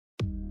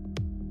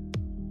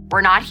We're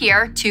not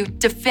here to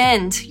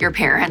defend your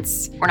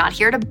parents. We're not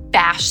here to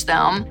bash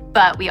them,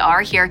 but we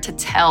are here to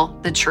tell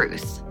the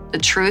truth. The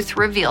truth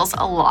reveals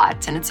a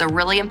lot, and it's a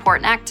really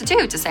important act to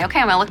do, to say, okay,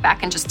 I'm gonna look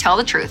back and just tell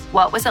the truth.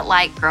 What was it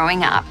like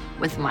growing up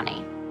with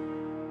money?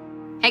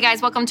 Hey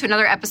guys, welcome to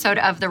another episode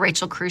of the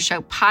Rachel Cruze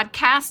Show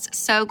podcast.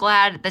 So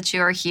glad that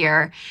you are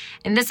here.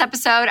 In this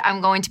episode,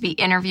 I'm going to be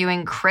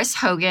interviewing Chris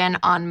Hogan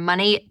on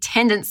money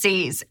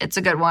tendencies. It's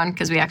a good one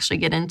because we actually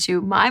get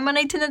into my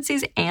money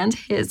tendencies and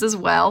his as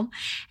well.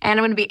 And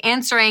I'm going to be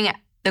answering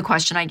the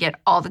question I get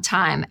all the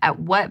time: at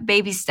what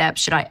baby step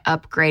should I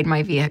upgrade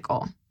my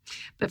vehicle?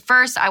 But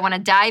first, I want to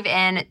dive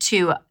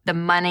into the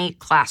money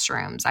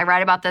classrooms. I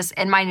write about this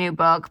in my new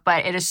book,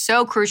 but it is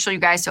so crucial, you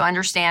guys, to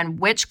understand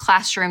which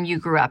classroom you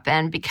grew up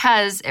in,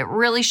 because it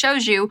really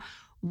shows you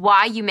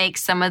why you make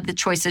some of the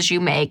choices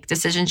you make,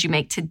 decisions you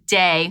make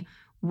today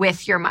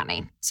with your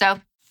money.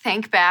 So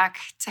think back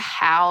to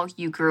how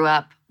you grew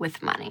up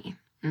with money.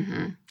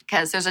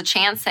 Because there's a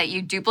chance that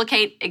you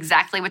duplicate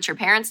exactly what your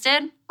parents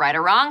did, right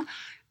or wrong,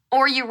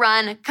 or you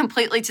run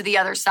completely to the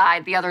other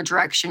side, the other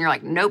direction. You're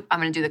like, nope, I'm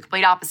going to do the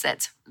complete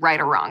opposite, right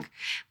or wrong.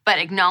 But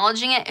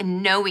acknowledging it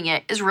and knowing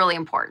it is really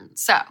important.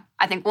 So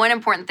I think one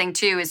important thing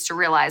too is to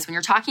realize when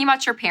you're talking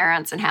about your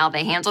parents and how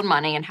they handled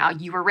money and how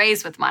you were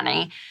raised with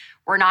money,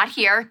 we're not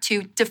here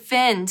to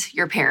defend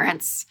your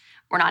parents.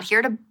 We're not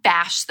here to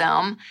bash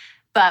them,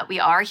 but we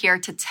are here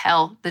to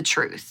tell the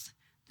truth.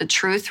 The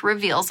truth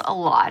reveals a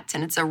lot,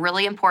 and it's a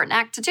really important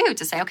act to do,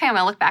 to say, okay, I'm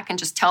going to look back and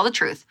just tell the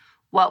truth.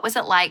 What was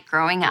it like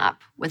growing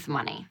up with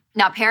money?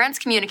 Now, parents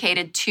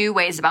communicated two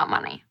ways about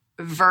money: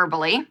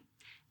 verbally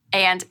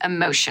and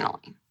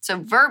emotionally. So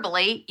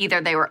verbally, either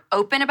they were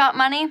open about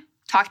money,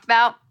 talked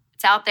about,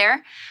 it's out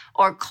there,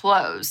 or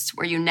closed,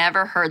 where you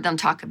never heard them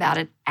talk about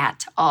it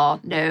at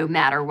all, no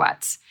matter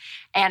what.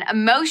 And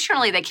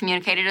emotionally, they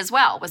communicated as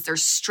well. Was there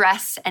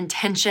stress and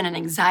tension and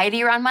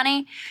anxiety around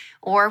money?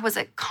 Or was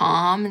it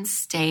calm and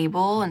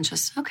stable and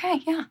just,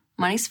 okay, yeah,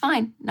 money's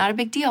fine, not a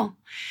big deal?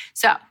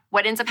 So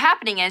what ends up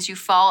happening is you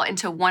fall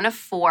into one of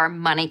four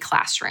money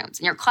classrooms.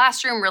 And your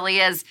classroom really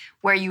is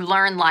where you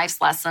learn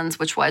life's lessons,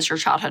 which was your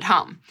childhood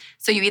home.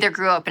 So you either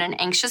grew up in an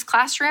anxious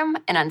classroom,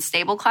 an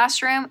unstable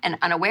classroom, an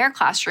unaware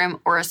classroom,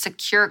 or a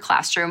secure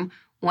classroom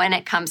when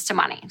it comes to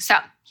money. So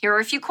here are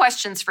a few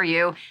questions for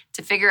you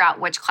to figure out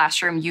which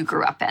classroom you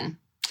grew up in.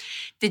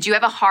 Did you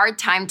have a hard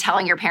time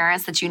telling your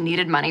parents that you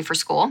needed money for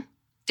school?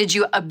 Did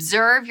you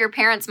observe your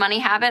parents' money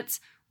habits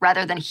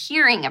rather than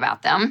hearing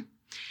about them?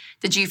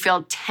 Did you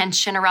feel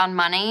tension around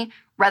money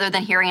rather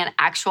than hearing an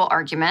actual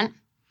argument?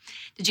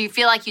 Did you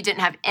feel like you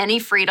didn't have any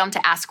freedom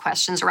to ask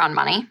questions around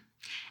money?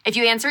 If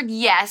you answered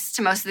yes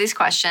to most of these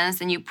questions,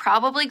 then you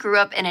probably grew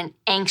up in an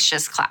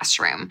anxious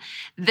classroom.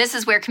 This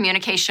is where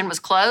communication was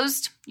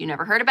closed, you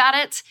never heard about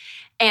it,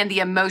 and the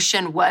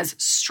emotion was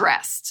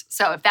stressed.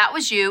 So if that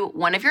was you,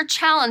 one of your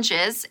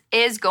challenges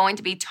is going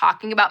to be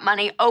talking about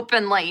money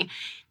openly,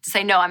 to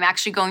say, no, I'm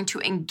actually going to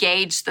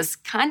engage this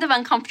kind of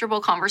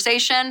uncomfortable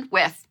conversation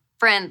with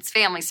friends,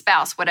 family,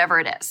 spouse, whatever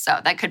it is.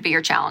 So that could be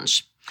your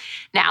challenge.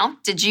 Now,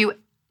 did you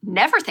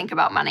never think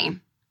about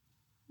money?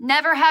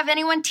 Never have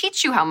anyone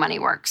teach you how money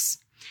works?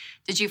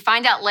 Did you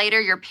find out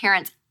later your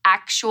parents'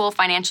 actual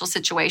financial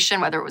situation,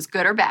 whether it was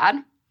good or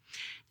bad?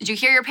 Did you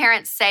hear your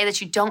parents say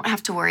that you don't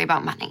have to worry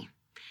about money?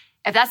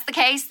 If that's the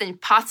case, then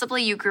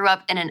possibly you grew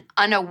up in an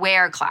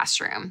unaware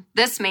classroom.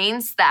 This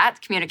means that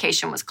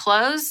communication was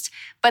closed,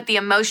 but the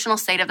emotional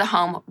state of the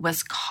home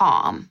was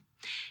calm.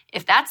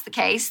 If that's the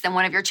case, then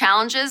one of your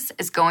challenges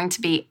is going to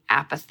be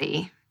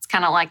apathy. It's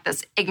kind of like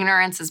this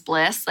ignorance is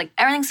bliss, like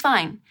everything's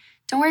fine.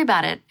 Don't worry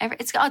about it.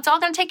 It's all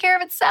going to take care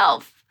of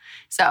itself.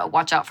 So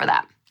watch out for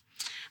that.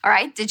 All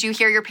right, did you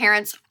hear your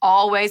parents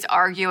always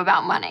argue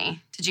about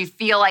money? Did you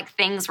feel like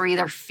things were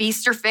either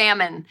feast or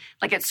famine,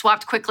 like it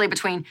swapped quickly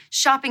between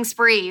shopping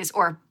sprees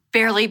or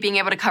barely being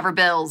able to cover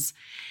bills?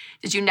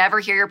 Did you never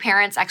hear your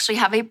parents actually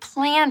have a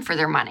plan for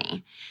their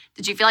money?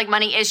 Did you feel like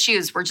money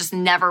issues were just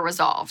never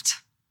resolved?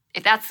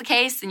 If that's the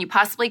case, then you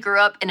possibly grew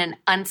up in an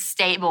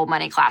unstable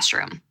money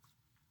classroom.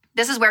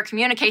 This is where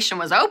communication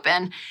was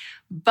open,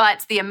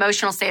 but the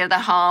emotional state of the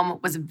home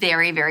was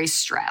very, very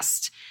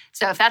stressed.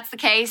 So if that's the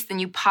case, then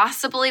you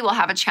possibly will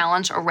have a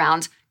challenge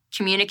around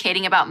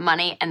communicating about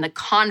money and the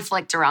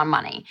conflict around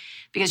money,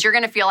 because you're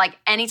going to feel like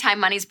anytime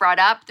money's brought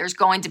up, there's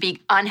going to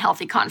be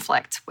unhealthy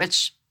conflict,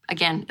 which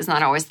again is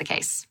not always the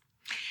case.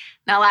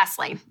 Now,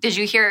 lastly, did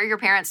you hear your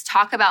parents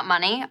talk about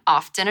money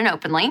often and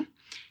openly?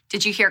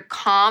 Did you hear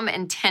calm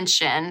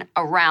intention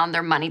around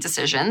their money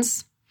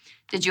decisions?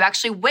 Did you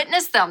actually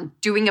witness them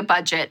doing a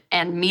budget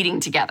and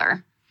meeting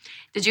together?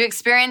 Did you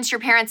experience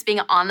your parents being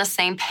on the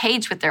same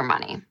page with their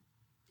money?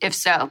 If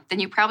so,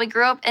 then you probably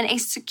grew up in a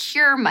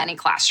secure money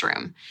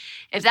classroom.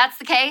 If that's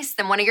the case,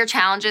 then one of your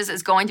challenges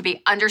is going to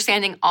be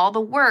understanding all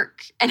the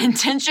work and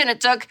intention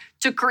it took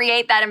to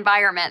create that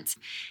environment.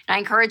 And I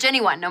encourage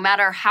anyone, no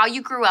matter how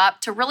you grew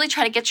up, to really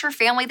try to get your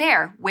family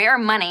there, where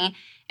money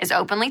is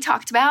openly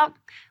talked about,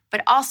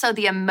 but also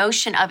the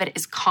emotion of it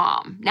is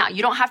calm. Now,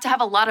 you don't have to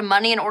have a lot of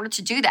money in order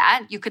to do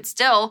that. You could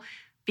still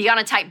be on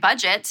a tight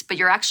budget, but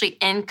you're actually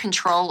in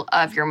control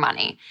of your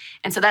money.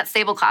 And so that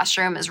stable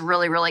classroom is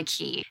really, really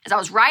key. As I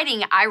was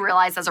writing, I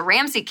realized as a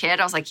Ramsey kid,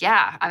 I was like,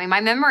 yeah, I mean, my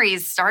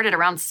memories started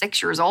around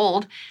 6 years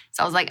old.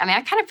 So I was like, I mean,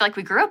 I kind of feel like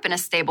we grew up in a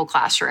stable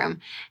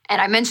classroom.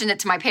 And I mentioned it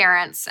to my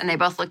parents and they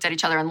both looked at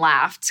each other and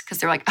laughed because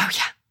they're like, oh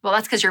yeah, well,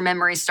 that's because your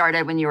memories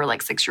started when you were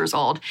like 6 years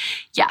old.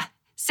 Yeah.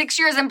 6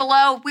 years and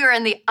below, we were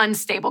in the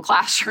unstable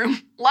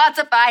classroom. Lots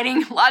of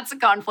fighting, lots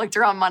of conflict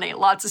around money,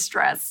 lots of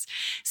stress.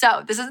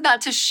 So this is not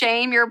to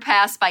shame your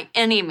past by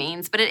any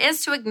means, but it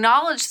is to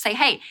acknowledge, say,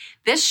 hey,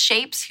 this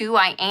shapes who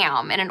I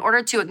am. And in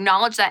order to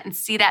acknowledge that and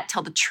see that,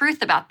 tell the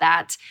truth about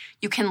that,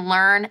 you can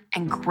learn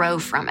and grow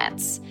from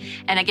it.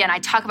 And again, I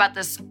talk about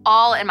this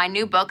all in my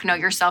new book, Know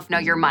Yourself, Know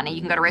Your Money.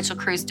 You can go to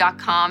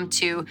rachelcruz.com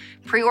to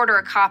pre-order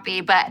a copy,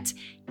 but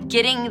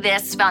getting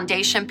this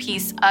foundation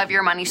piece of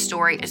your money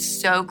story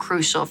is so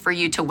crucial for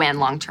you to win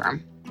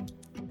long-term.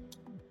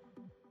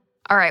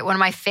 All right, one of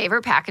my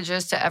favorite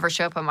packages to ever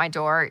show up on my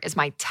door is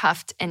my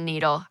Tuft and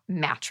Needle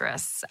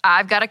mattress.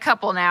 I've got a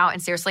couple now,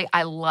 and seriously,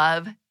 I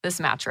love this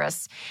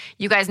mattress.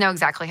 You guys know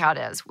exactly how it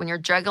is. When you're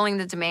juggling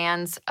the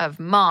demands of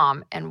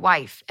mom and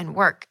wife and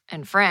work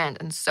and friend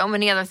and so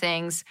many other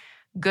things,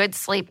 good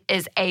sleep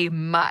is a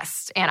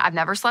must. And I've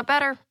never slept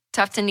better.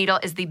 Tuft and Needle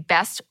is the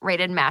best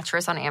rated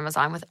mattress on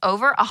Amazon with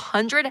over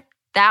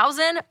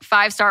 100,000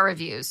 five-star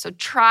reviews. So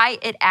try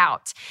it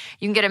out.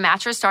 You can get a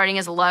mattress starting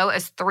as low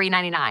as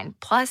 $3.99.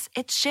 Plus,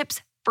 it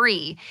ships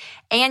free.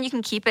 And you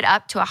can keep it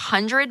up to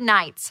 100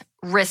 nights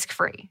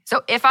risk-free.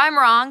 So if I'm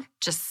wrong,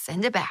 just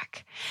send it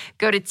back.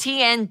 Go to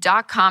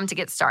tn.com to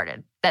get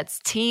started. That's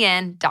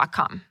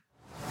tn.com.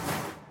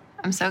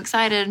 I'm so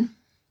excited.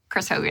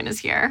 Chris Hogan is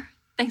here.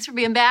 Thanks for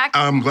being back.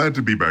 I'm glad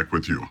to be back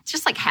with you. It's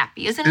just like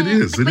happy, isn't it? It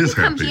is. Like it is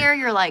happy. When you come here,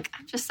 you're like,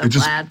 I'm just so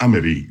glad. I'm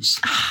at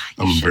ease.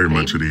 I'm very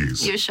much at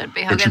ease. You should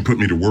be, Hogan. But you put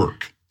me to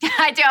work.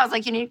 I do. I was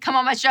like, you need to come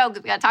on my show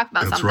because we got to talk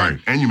about something. That's right.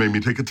 And you made me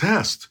take a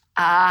test.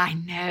 I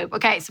know.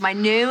 Okay, so my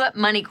new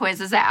money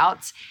quiz is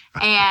out.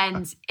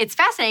 And it's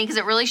fascinating because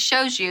it really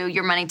shows you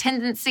your money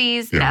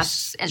tendencies. It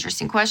asks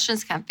interesting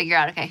questions to kind of figure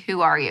out, okay,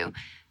 who are you?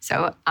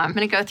 So I'm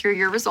going to go through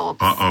your results.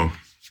 Uh-oh.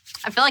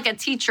 I feel like a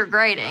teacher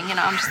grading. You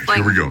know, I'm just like.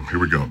 Here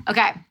we go.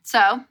 Okay,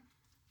 so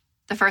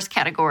the first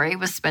category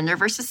was spender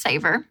versus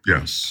saver.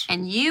 Yes.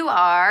 And you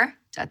are,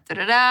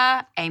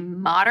 a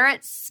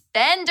moderate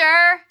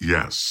spender.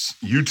 Yes.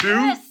 You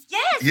too?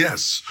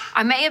 Yes.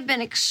 I may have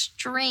been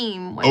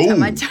extreme one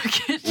time I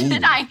took it,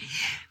 didn't I?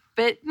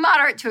 But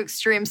moderate to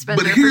extreme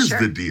spender. But here's for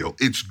sure. the deal.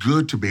 It's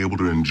good to be able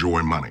to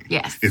enjoy money.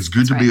 Yes. It's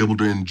good to be able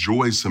to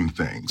enjoy some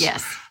things.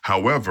 Yes.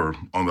 However,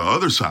 on the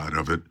other side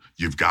of it,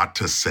 you've got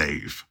to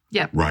save.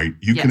 Yep. Right?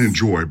 You can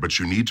enjoy, but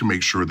you need to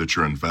make sure that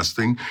you're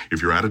investing.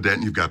 If you're out of debt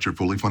and you've got your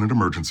fully funded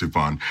emergency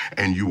fund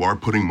and you are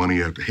putting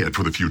money ahead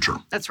for the future.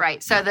 That's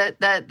right. So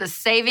the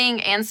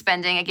saving and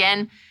spending,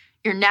 again,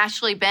 you're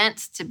naturally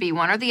bent to be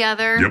one or the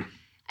other. Yep.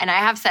 And I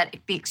have said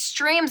the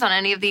extremes on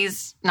any of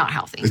these, not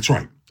healthy. That's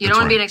right. You don't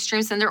want to be an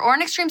extreme spender or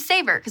an extreme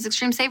saver because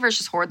extreme savers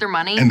just hoard their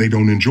money. And they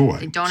don't enjoy.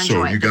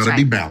 So you got to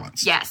be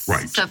balanced. Yes.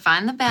 Right. So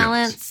find the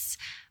balance. Yes.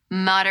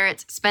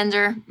 Moderate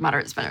spender.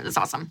 That's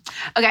awesome.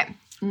 Okay.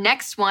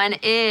 Next one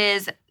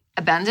is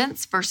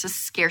abundance versus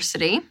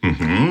scarcity.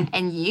 Mm-hmm.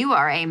 And you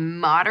are a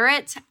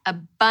moderate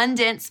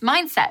abundance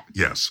mindset.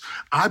 Yes.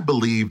 I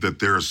believe that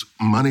there's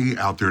money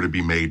out there to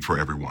be made for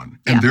everyone.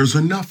 And there's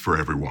enough for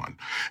everyone.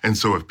 And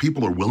so if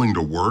people are willing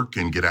to work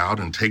and get out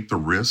and take the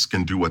risk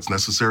and do what's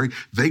necessary,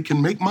 they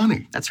can make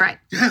money. That's right.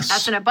 Yes.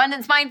 That's an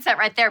abundance mindset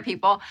right there,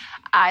 people.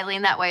 I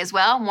lean that way as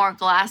well. More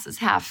glass is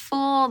half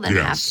full than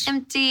half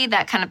empty,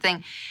 that kind of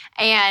thing.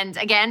 And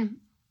again,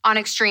 on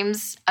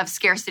extremes of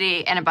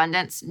scarcity and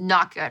abundance,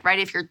 not good, right?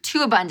 If you're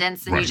too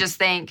abundance, then you just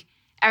think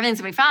everything's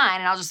gonna be fine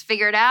and I'll just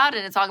figure it out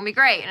and it's all gonna be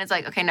great. And it's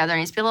like, okay, no, there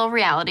needs to be a little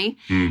reality.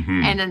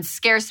 Mm-hmm. And then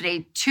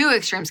scarcity, too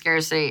extreme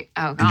scarcity,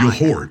 oh God. And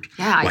you'll hoard.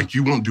 Yeah. Like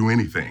you won't do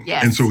anything.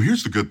 Yes. And so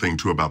here's the good thing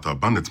too about the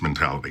abundance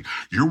mentality.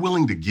 You're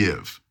willing to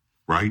give,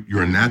 right?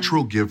 You're a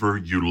natural giver.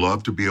 You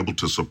love to be able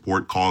to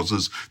support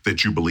causes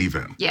that you believe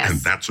in. Yes. And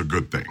that's a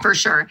good thing. For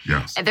sure.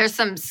 Yes. And there's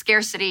some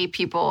scarcity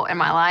people in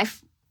my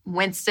life.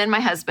 Winston,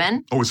 my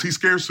husband. Oh, is he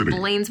scarcity?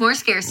 Leans more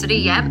scarcity,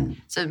 yep.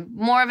 So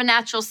more of a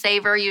natural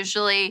saver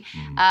usually.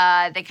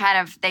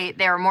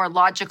 They're more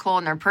logical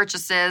in their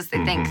purchases.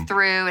 They think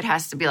through. It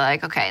has to be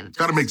like, okay. It's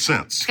got to make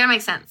sense. It's got to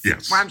make sense.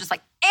 Yes. Where I'm just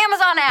like,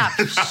 Amazon app.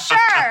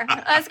 Sure.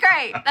 That's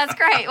great. That's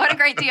great. What a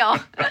great deal.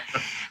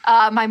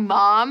 My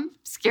mom,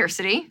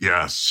 scarcity.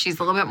 Yes. She's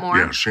a little bit more.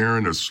 Yeah,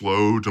 Sharon is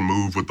slow to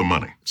move with the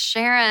money.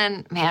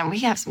 Sharon, man, we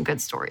have some good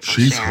stories.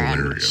 She's Sharon.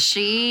 hilarious.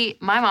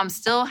 My mom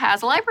still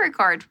has a library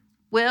card.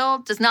 Will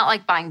does not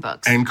like buying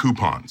books. And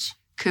coupons.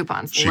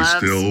 She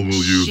still will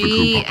use the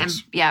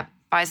coupons. And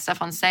buys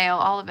stuff on sale,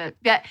 all of it.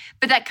 Yeah,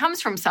 but that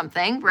comes from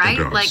something, right?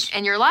 It does. Like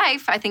in your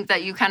life, I think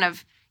that you kind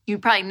of, you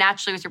probably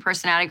naturally with your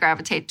personality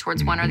gravitate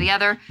towards one or the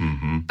other,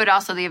 but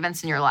also the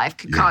events in your life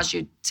could cause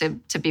you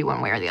to be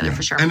one way or the other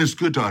for sure. And it's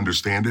good to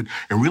understand it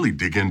and really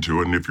dig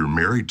into it. And if you're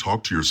married,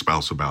 talk to your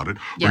spouse about it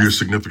or your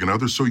significant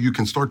other so you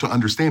can start to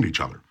understand each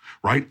other,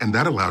 right? And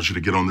that allows you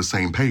to get on the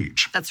same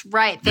page. That's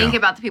right. Think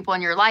about the people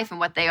in your life and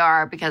what they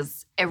are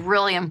because it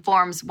really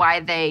informs why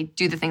they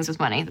do the things with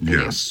money that they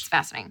do. It's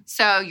fascinating.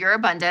 So you're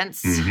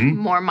abundance,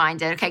 more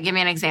minded. Okay, give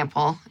me an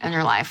example in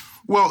your life.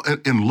 Well,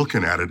 in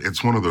looking at it,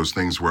 it's one of those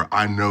things where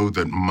I know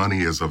that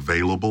money is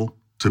available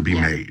to be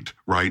made,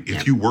 right?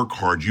 If you work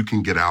hard, you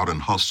can get out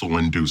and hustle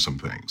and do some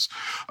things.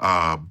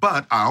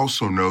 But I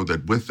also know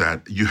that with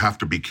that, you have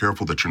to be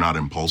careful that you're not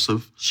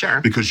impulsive.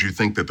 Sure. Because you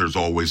think that there's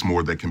always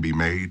more that can be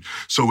made.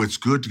 So it's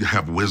good to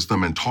have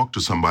wisdom and talk to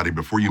somebody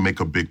before you make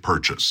a big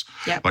purchase.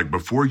 Yep. Like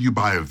before you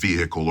buy a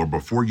vehicle or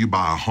before you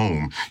buy a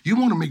home, you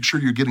want to make sure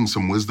you're getting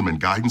some wisdom and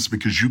guidance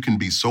because you can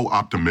be so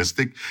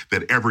optimistic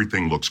that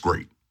everything looks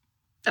great.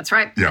 That's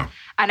right. Yeah.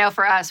 I know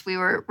for us, we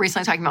were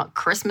recently talking about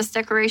Christmas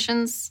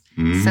decorations.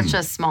 Such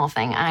a small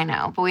thing, I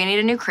know. But we need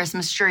a new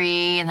Christmas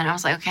tree. And then I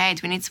was like, okay,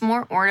 do we need some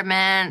more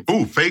ornaments?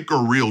 Ooh, fake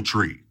or real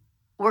tree?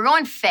 We're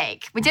going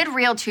fake. We did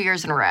real 2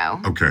 years in a row.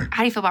 Okay.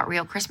 How do you feel about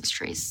real Christmas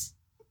trees?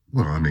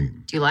 Well, I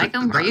mean... Do you like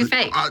them? Or are you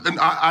fake?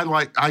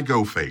 I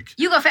go fake.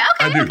 You go fake?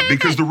 Okay, I do. okay,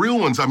 because the real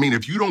ones, I mean,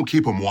 if you don't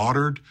keep them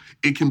watered,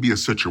 it can be a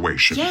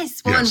situation.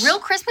 Yes. Well, and real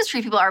Christmas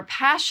tree people are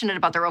passionate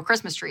about the real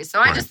Christmas trees. So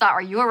I just thought,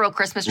 are you a real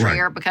Christmas tree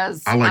or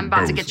because I'm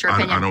about to get your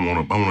opinion? I don't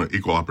want to. I want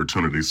equal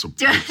opportunity support.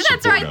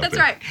 That's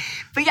right.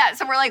 But yeah,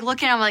 so we're like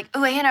looking, I'm like,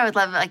 oh, and I would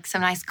love like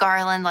some nice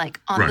garland like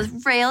on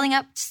the railing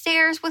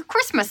upstairs with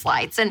Christmas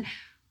lights. And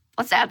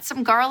let's add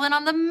some garland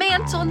on the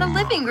mantle in the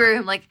living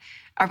room. Like,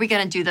 Are we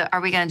gonna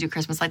do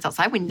Christmas lights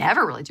outside? We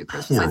never really do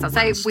Christmas lights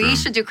outside. Winston. We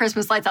should do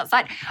Christmas lights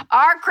outside.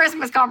 Our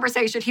Christmas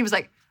conversation, he was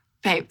like,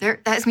 babe,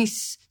 that is me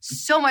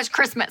so much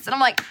Christmas. And I'm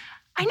like,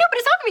 I know, but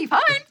it's all gonna be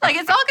fine. Like,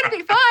 it's all gonna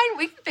be fine.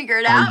 We can figure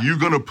it out. Are you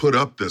gonna put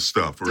up this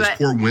stuff, or is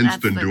poor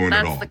Winston doing it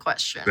all? That's the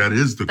question. That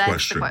is the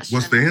question.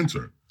 What's the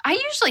answer? I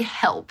usually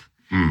help.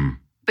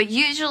 But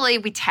usually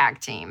we tag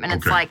team. And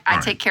it's like, I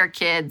take care of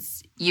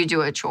kids, you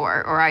do a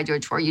chore, or I do a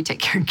chore, you take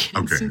care of kids.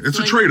 Okay, it's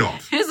a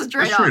trade-off. It's a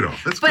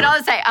trade-off. That's but good.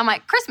 I'll say, I'm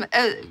like, Christmas,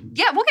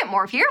 we'll get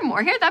more here.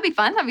 That'd be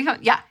fun.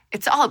 Yeah,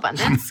 it's all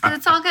abundance.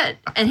 It's all good.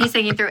 And he's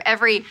thinking through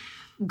every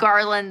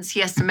garlands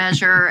he has to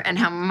measure and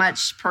how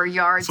much per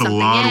yard something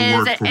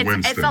is. It's a lot of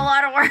work for Winston. It's a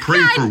lot of work.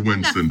 Pray for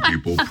Winston,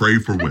 people. Pray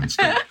for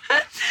Winston.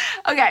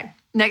 Okay,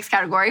 next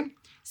category,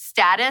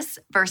 status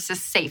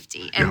versus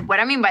safety. And what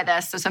I mean by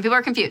this, so some people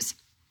are confused.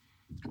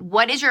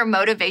 What is your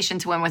motivation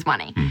to win with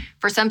money?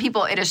 For some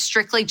people, it is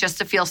strictly just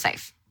to feel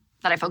safe.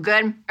 That I feel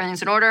good,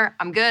 everything's in order,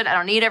 I'm good, I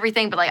don't need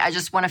everything, but like I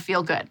just want to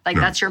feel good. Like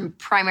that's your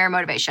primary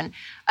motivation.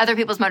 Other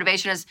people's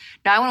motivation is,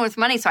 no, I want to win with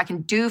money so I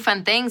can do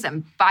fun things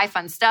and buy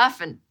fun stuff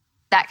and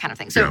that kind of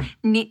thing. So,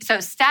 so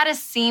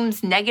status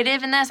seems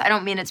negative in this. I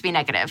don't mean it to be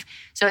negative.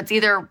 So it's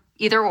either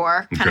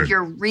or, kind of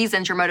your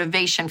reasons, your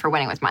motivation for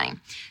winning with money.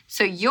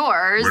 So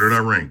yours Where did I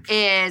rank?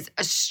 Is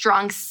a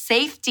strong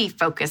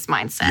safety-focused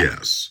mindset.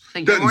 Yes. So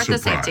you're worth the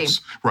safety.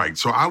 Right.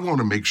 So I want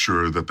to make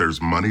sure that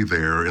there's money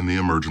there in the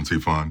emergency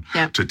fund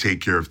to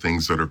take care of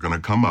things that are going to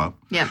come up.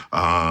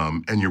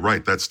 And you're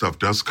right, that stuff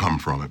does come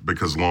from it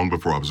because long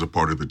before I was a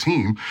part of the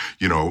team,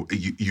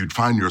 you'd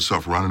find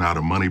yourself running out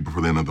of money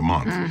before the end of the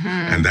month.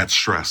 And that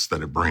stress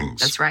that it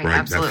brings. That's right,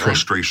 absolutely. That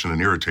frustration and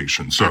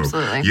irritation. So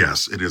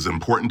yes, it is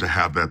important to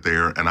have that there.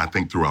 And I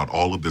think throughout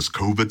all of this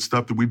COVID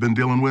stuff that we've been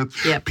dealing with,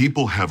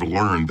 people have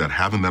learned that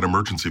having that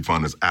emergency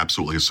fund is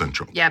absolutely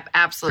essential. Yep,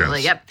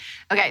 absolutely. Yes. Yep.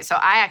 Okay, so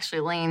I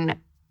actually lean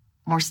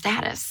more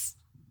status.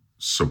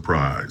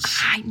 Surprise.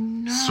 I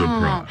know.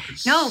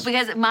 Surprise. No,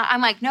 because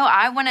I'm like, no,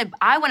 I want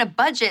to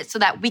budget so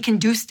that we can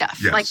do stuff.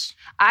 Yes. Like,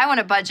 I want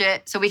to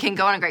budget so we can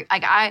go on a great,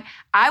 like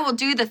I will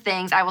do the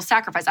things, I will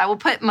sacrifice. I will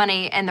put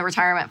money in the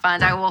retirement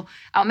fund.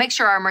 I'll make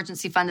sure our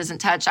emergency fund isn't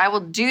touched. I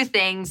will do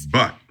things.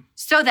 But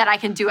so that I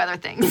can do other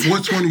things.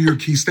 What's one of your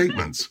key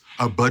statements?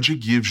 A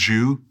budget gives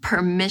you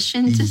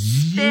permission to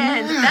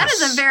spend. Yes. That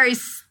is a very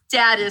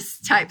status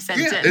type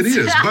sentence. Yeah, it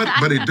is,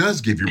 but it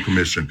does give you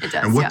permission. It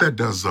does, and what that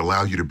does is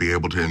allow you to be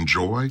able to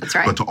enjoy,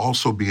 but to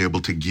also be able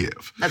to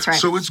give. That's right.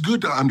 So it's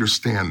good to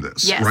understand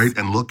this, right,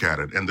 and look at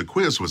it. And the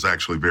quiz was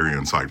actually very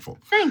insightful.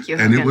 Thank you.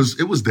 And Hogan.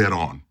 it was dead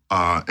on.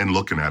 And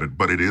looking at it,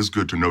 but it is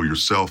good to know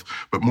yourself.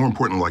 But more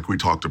importantly, like we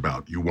talked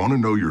about, you want to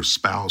know your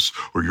spouse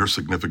or your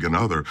significant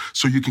other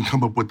so you can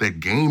come up with that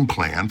game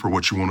plan for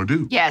what you want to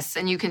do. Yes,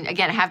 and you can,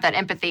 again, have that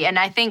empathy. And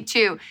I think,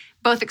 too,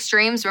 both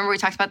extremes, remember we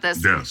talked about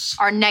this,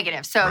 are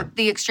negative. So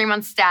the extreme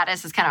on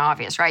status is kind of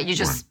obvious, right? You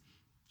just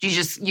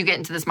You get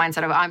into this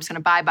mindset of, I'm just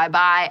going to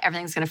buy.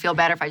 Everything's going to feel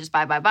better if I just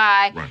buy.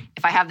 Right.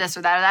 If I have this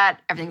or that or that,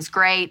 everything's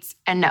great.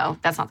 And no,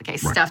 that's not the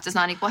case. Right. Stuff does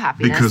not equal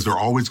happiness. Because they're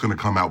always going to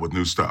come out with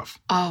new stuff.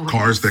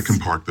 Cars that can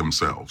park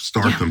themselves,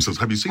 start themselves.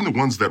 Have you seen the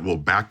ones that will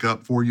back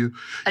up for you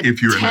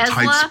if you're in a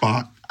tight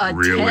spot?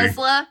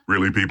 Tesla?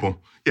 Really,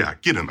 people? Yeah,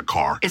 get in the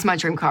car. It's my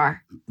dream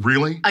car.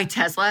 Really? A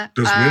Tesla?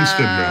 Does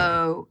Winston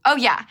know? Oh,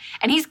 yeah.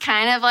 And he's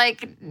kind of like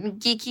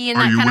geeky in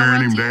that kind of Are you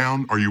wearing him too.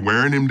 down? Are you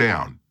wearing him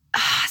down?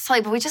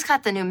 But we just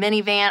got the new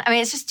minivan. I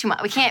mean, it's just too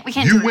much. We can't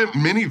You do went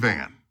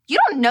minivan. You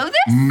don't know this?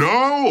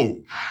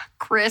 No.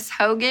 Chris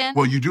Hogan.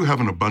 Well, you do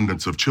have an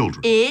abundance of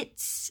children. It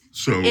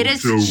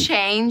has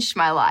changed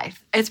my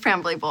life. It's pretty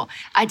unbelievable.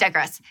 I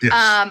digress.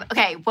 Yes.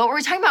 Okay, what were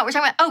we talking about? We're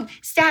talking about,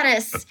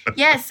 status.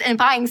 Yes, and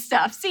buying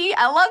stuff. See,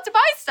 I love to buy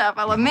stuff.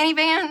 I love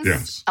minivans.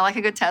 Yes. I like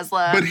a good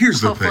Tesla. But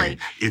here's the thing.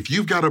 If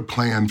you've got a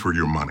plan for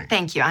your money.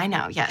 Thank you. I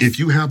know, yes. If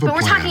you have a plan.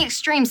 But we're talking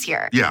extremes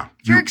here. Yeah.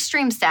 If you're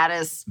extreme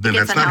status, then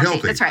it's that's not unhealthy.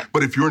 healthy. That's right.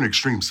 But if you're an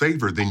extreme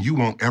saver, then you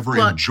won't ever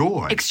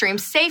enjoy. Extreme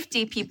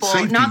safety, people.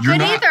 Safety, not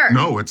good either.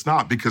 No, it's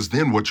not. Because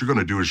then what you're going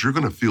to do is you're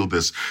going to feel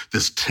this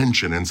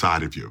tension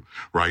inside of you,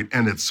 right?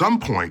 And at some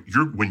point,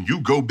 when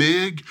you go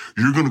big,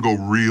 you're going to go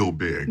real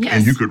big. Yes.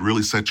 And you could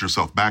really set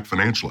yourself back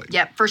financially.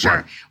 Yep, for sure.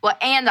 Right. Well,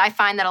 and I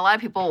find that a lot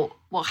of people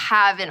will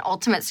have an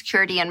ultimate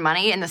security and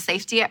money in the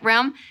safety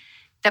realm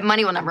that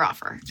money will never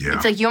offer. Yeah.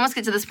 It's like you almost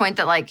get to this point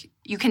that like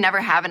you can never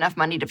have enough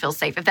money to feel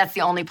safe if that's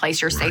the only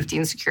place your safety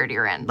and security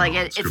are in. Like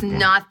it's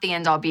not the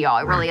end all be all.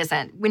 It really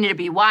isn't. We need to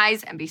be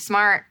wise and be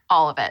smart,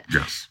 all of it.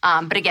 Yes.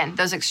 But again,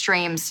 those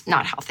extremes,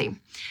 not healthy.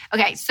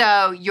 Okay,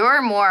 so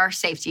you're more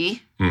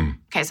safety.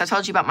 Okay, so I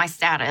told you about my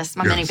status,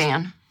 my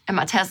minivan. And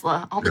my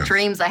Tesla, all the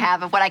dreams I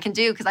have of what I can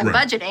do because I'm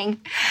budgeting.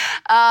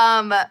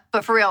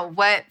 But for real,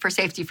 what for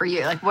safety for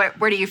you? Like,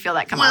 where do you feel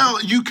that come out?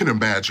 Well, you can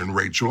imagine,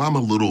 Rachel, I'm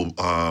a little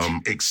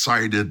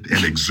excited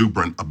and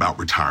exuberant about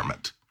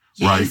retirement.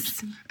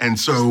 Yes. Right. And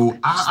so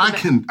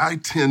I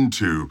tend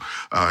to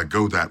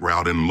go that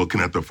route and looking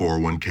at the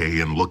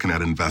 401k and looking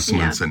at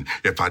investments. Yeah. And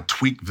if I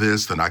tweak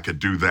this, then I could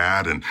do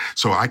that. And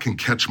so I can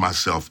catch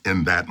myself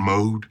in that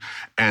mode.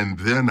 And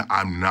then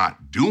I'm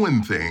not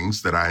doing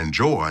things that I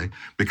enjoy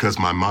because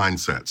my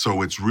mindset.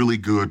 So it's really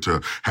good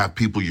to have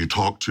people you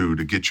talk to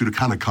get you to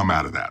kind of come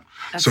out of that.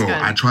 That's so good.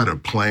 I try to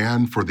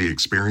plan for the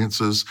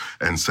experiences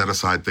and set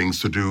aside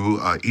things to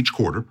do each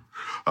quarter.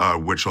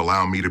 Which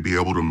allow me to be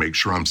able to make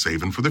sure I'm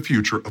saving for the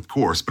future, of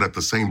course. But at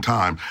the same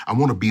time, I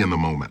want to be in the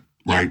moment,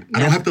 right? Yeah.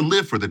 I don't have to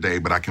live for the day,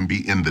 but I can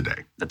be in the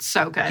day. That's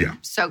so good. Yeah.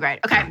 So great.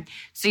 Okay.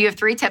 So you have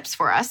 3 tips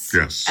for us.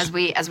 Yes. As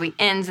we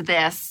end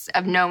this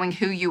of knowing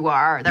who you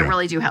are that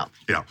really do help.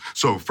 Yeah.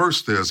 So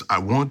first is I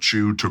want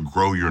you to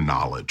grow your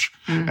knowledge.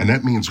 And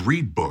that means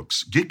read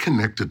books, get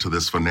connected to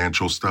this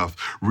financial stuff,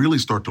 really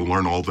start to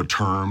learn all the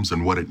terms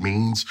and what it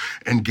means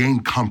and gain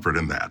comfort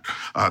in that.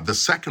 The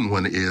second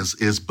one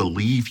is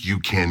believe you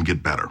can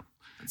get better.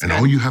 And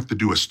all you have to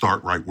do is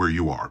start right where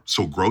you are.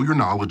 So grow your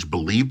knowledge,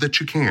 believe that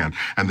you can.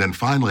 And then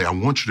finally, I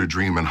want you to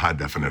dream in high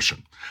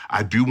definition.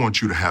 I do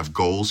want you to have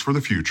goals for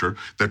the future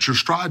that you're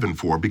striving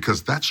for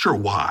because that's your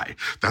why.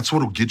 That's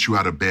what will get you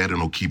out of bed and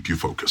will keep you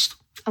focused.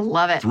 I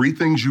love it. 3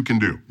 things you can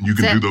do. You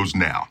can do those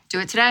now. Do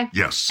it today?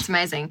 Yes. It's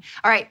amazing.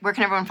 All right. Where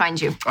can everyone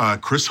find you?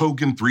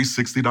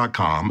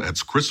 ChrisHogan360.com.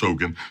 That's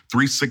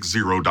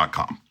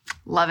ChrisHogan360.com.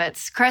 Love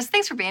it. Chris,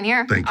 thanks for being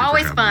here. Thank you.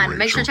 Always for fun. Me,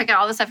 Make sure to check out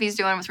all the stuff he's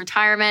doing with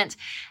retirement,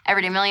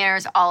 Everyday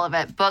Millionaires, all of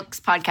it. Books,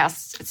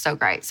 podcasts. It's so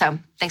great. So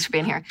thanks for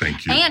being here.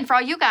 Thank you. And for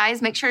all you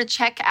guys, make sure to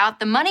check out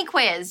the money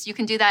quiz. You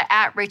can do that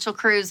at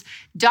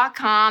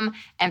rachelcruz.com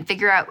and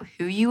figure out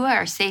who you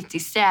are. Safety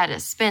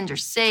status, spender,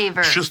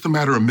 saver. It's just a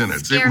matter of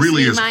minutes. It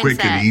really is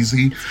quick and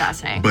easy. It's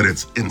fascinating. But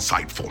it's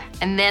insightful.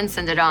 And then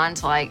send it on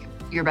to like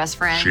your best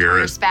friend Share or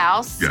your it.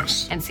 spouse.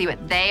 Yes. And see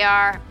what they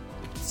are.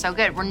 So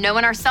good. We're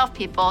knowing ourselves,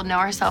 people. Know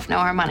ourselves, know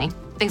our money.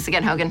 Thanks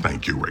again, Hogan.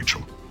 Thank you,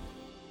 Rachel.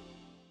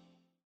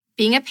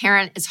 Being a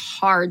parent is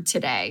hard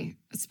today,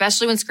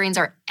 especially when screens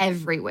are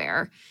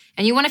everywhere.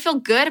 And you want to feel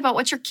good about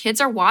what your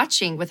kids are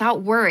watching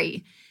without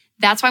worry.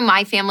 That's why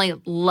my family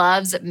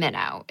loves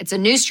Minnow. It's a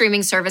new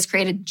streaming service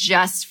created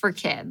just for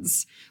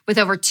kids. With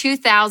over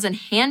 2,000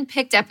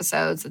 hand-picked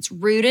episodes that's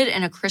rooted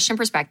in a Christian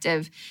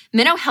perspective,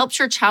 Minnow helps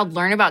your child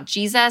learn about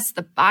Jesus,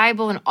 the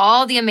Bible, and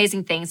all the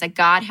amazing things that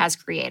God has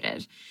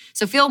created.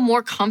 So feel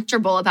more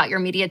comfortable about your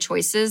media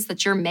choices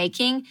that you're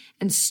making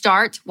and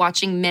start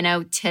watching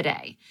Minnow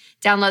today.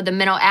 Download the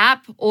Minnow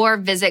app or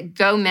visit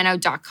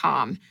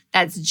gominnow.com.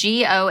 That's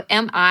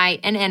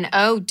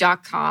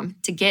GOMINNO.com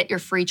to get your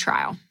free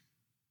trial.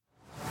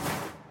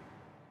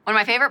 One of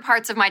my favorite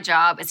parts of my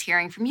job is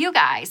hearing from you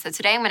guys. So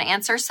today I'm going to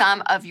answer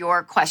some of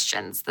your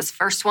questions. This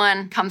first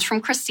one comes from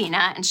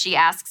Christina, and she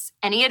asks,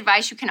 any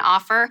advice you can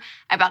offer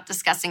about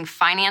discussing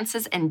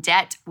finances and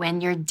debt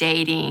when you're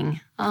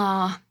dating?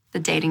 Oh, the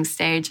dating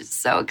stage is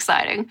so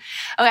exciting.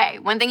 Okay,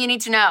 one thing you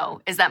need to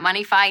know is that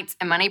money fights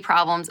and money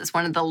problems is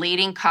one of the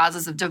leading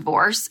causes of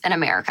divorce in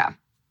America.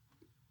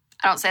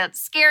 I don't say that to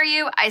scare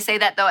you. I say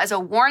that, though, as a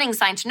warning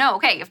sign to know,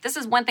 okay, if this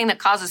is one thing that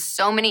causes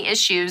so many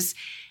issues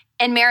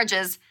in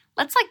marriages,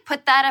 let's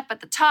put that up at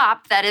the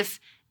top, that if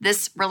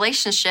this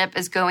relationship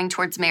is going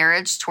towards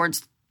marriage,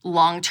 towards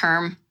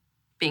long-term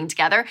being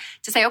together,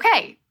 to say,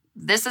 okay,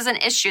 this is an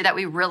issue that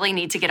we really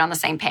need to get on the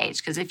same page.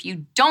 Because if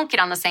you don't get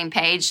on the same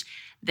page,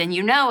 then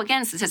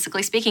again,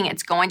 statistically speaking,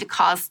 it's going to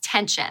cause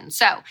tension.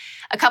 So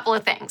a couple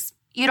of things.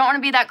 You don't want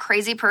to be that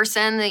crazy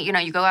person that,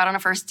 you go out on a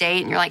first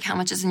date and you're like, how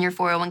much is in your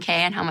 401k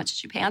and how much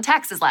did you pay on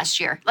taxes last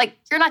year?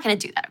 You're not going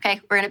to do that,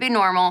 okay? We're going to be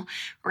normal.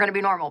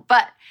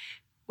 But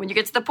when you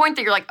get to the point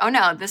that you're like, oh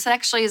no, this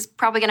actually is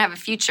probably going to have a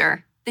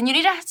future, then you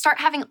need to start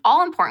having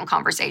all important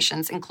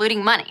conversations,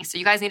 including money. So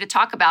you guys need to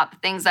talk about the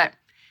things that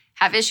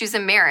have issues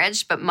in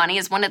marriage, but money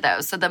is one of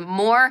those. So the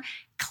more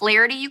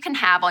clarity you can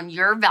have on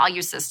your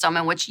value system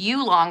and what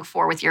you long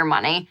for with your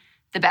money,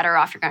 the better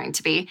off you're going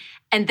to be.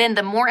 And then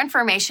the more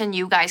information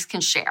you guys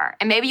can share.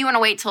 And maybe you want to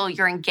wait till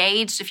you're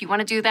engaged if you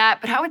want to do that.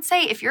 But I would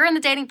say if you're in the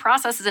dating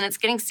processes and it's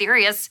getting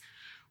serious,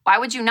 why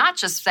would you not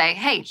just say,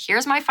 hey,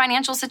 here's my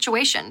financial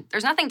situation.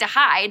 There's nothing to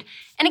hide.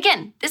 And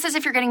again, this is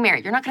if you're getting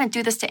married. You're not going to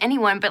do this to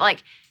anyone.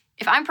 But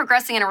if I'm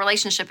progressing in a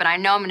relationship and I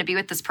know I'm going to be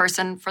with this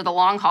person for the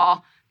long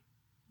haul,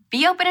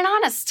 be open and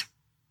honest.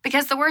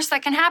 Because the worst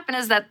that can happen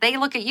is that they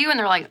look at you and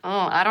they're like,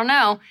 oh, I don't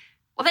know.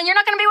 Well, then you're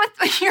not going to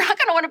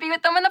want to be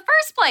with them in the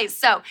first place.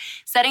 So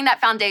setting that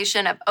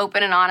foundation of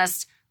open and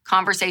honest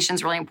conversation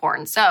is really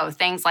important. So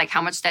things like,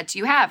 how much debt do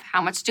you have?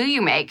 How much do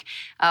you make?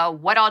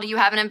 What all do you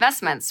have in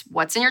investments?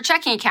 What's in your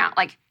checking account?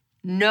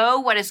 Know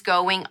what is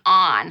going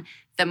on.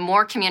 The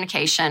more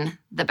communication,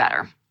 the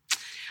better.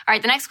 All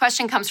right, the next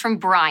question comes from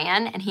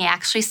Brian, and he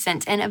actually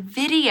sent in a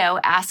video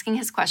asking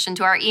his question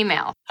to our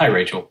email. Hi,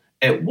 Rachel.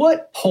 At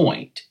what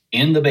point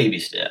in the baby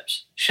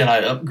steps should I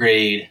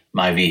upgrade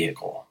my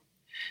vehicle?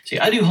 See,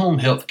 I do home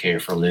health care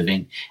for a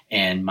living,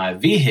 and my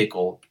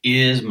vehicle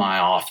is my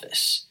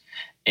office.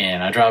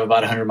 And I drive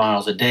about 100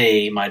 miles a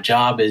day. My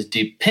job is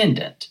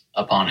dependent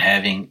upon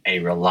having a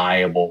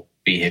reliable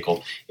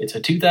vehicle. It's a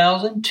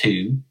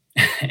 2002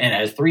 and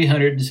has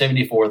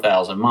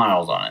 374,000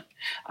 miles on it.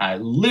 I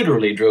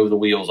literally drove the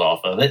wheels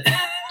off of it,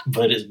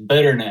 but it's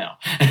better now.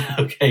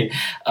 Okay.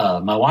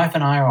 My wife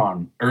and I are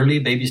on early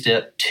baby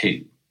step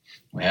 2.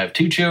 We have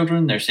 2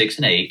 children. They're 6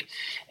 and 8.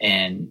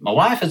 And my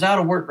wife is out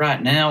of work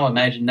right now.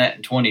 Imagine that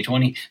in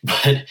 2020.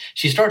 But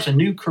she starts a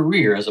new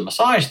career as a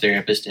massage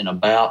therapist in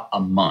about a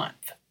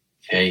month.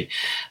 Okay.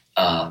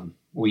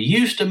 We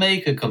used to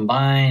make a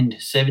combined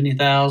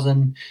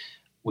 $70,000.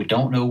 We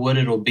don't know what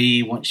it'll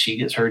be once she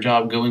gets her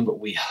job going, but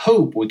we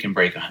hope we can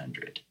break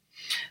 100.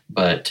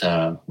 But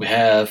we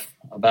have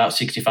about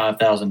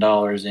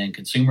 $65,000 in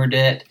consumer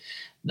debt.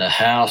 The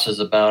house is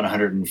about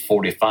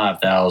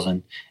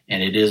 $145,000,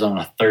 and it is on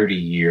a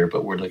 30-year,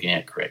 but we're looking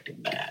at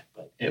correcting that.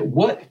 But at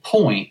what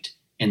point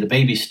in the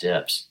baby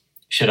steps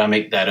should I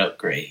make that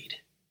upgrade?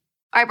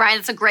 All right, Brian,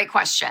 that's a great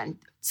question.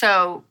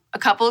 So a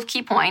couple of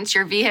key points.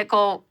 Your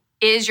vehicle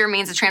is your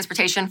means of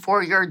transportation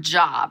for your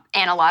job.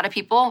 And a lot of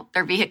people,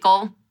 their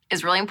vehicle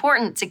is really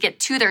important to get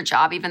to their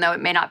job, even though it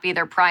may not be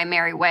their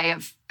primary way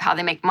of how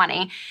they make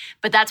money.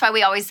 But that's why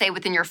we always say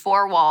within your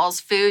 4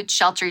 walls, food,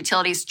 shelter,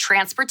 utilities,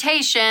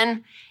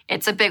 transportation,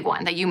 it's a big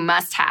one that you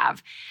must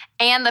have.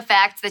 And the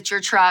fact that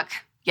your truck,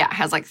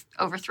 has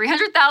over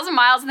 300,000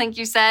 miles, I think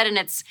you said, and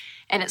it's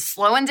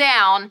slowing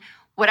down.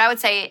 What I would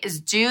say is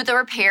do the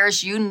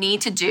repairs you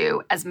need to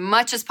do as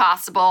much as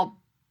possible.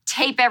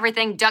 Tape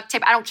everything, duct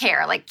tape, I don't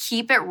care.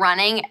 Keep it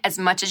running as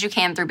much as you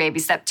can through baby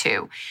step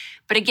 2.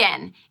 But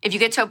again, if you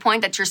get to a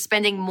point that you're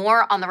spending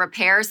more on the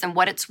repairs than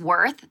what it's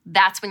worth,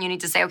 that's when you need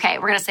to say, okay,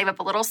 we're going to save up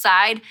a little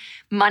side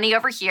money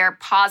over here,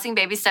 pausing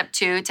baby step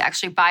 2 to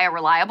actually buy a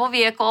reliable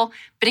vehicle.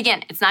 But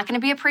again, it's not going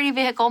to be a pretty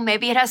vehicle.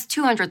 Maybe it has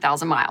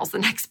 200,000 miles, the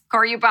next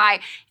car you buy,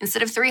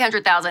 instead of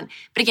 300,000.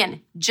 But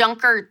again,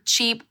 junker,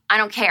 cheap, I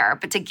don't care.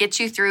 But to get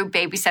you through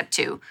baby step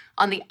 2.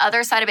 On the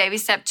other side of baby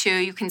step 2,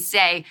 you can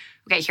say,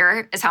 okay,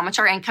 here is how much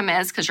our income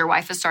is because your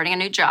wife is starting a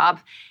new job.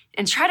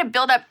 And try to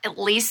build up at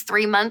least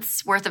 3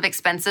 months worth of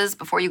expenses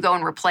before you go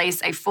and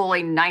replace a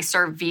fully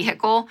nicer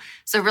vehicle.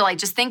 So really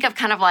just think of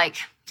kind of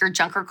your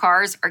junker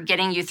cars are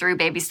getting you through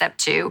baby step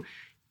 2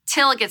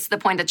 till it gets to the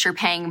point that you're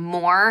paying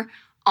more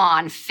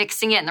on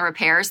fixing it and the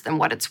repairs than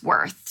what it's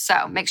worth.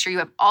 So make sure you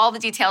have all the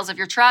details of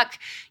your truck.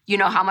 You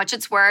know how much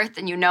it's worth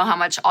and you know how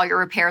much all your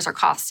repairs are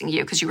costing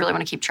you because you really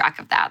want to keep track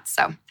of that.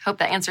 So hope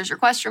that answers your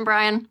question,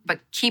 Brian.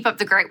 But keep up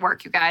the great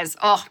work, you guys.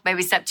 Oh,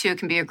 baby step 2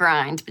 can be a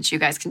grind, but you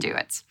guys can do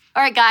it.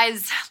 All right,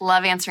 guys,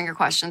 love answering your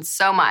questions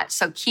so much.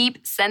 So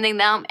keep sending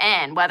them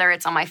in, whether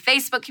it's on my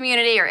Facebook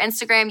community or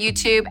Instagram,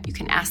 YouTube. You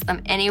can ask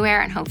them anywhere,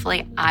 and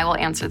hopefully I will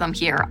answer them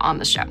here on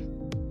the show.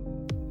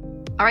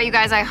 All right, you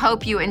guys, I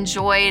hope you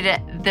enjoyed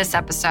this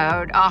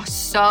episode. Oh,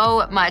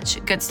 so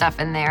much good stuff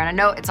in there. And I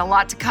know it's a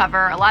lot to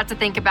cover, a lot to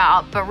think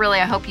about, but really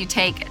I hope you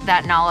take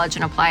that knowledge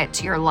and apply it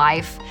to your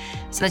life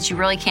so that you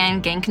really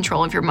can gain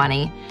control of your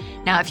money.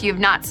 Now, if you've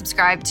not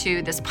subscribed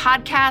to this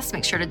podcast,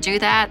 make sure to do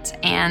that.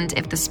 And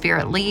if the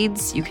Spirit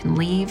leads, you can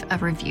leave a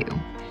review.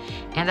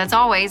 And as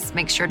always,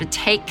 make sure to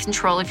take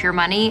control of your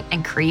money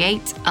and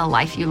create a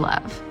life you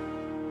love.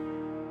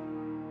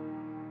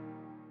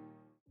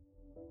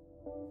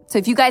 So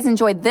if you guys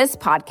enjoyed this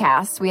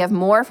podcast, we have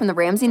more from the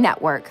Ramsey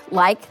Network,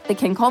 like The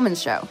Ken Coleman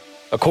Show.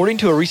 According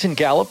to a recent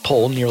Gallup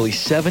poll, nearly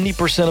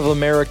 70% of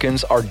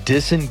Americans are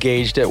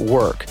disengaged at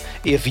work.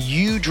 If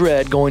you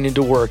dread going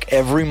into work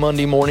every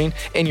Monday morning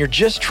and you're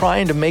just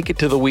trying to make it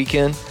to the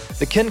weekend,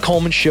 The Ken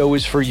Coleman Show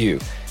is for you.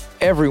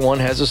 Everyone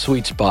has a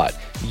sweet spot.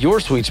 Your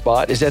sweet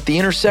spot is at the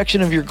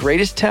intersection of your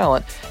greatest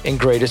talent and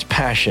greatest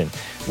passion.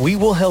 We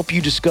will help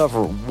you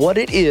discover what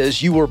it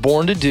is you were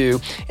born to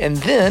do, and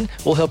then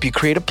we'll help you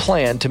create a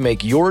plan to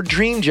make your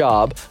dream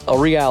job a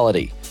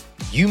reality.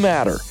 You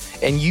matter,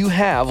 and you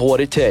have what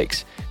it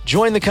takes.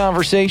 Join the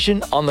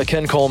conversation on The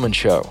Ken Coleman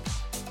Show.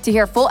 To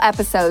hear full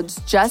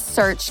episodes, just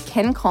search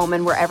Ken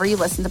Coleman wherever you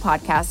listen to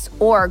podcasts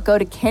or go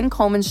to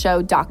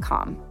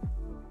kencolemanshow.com.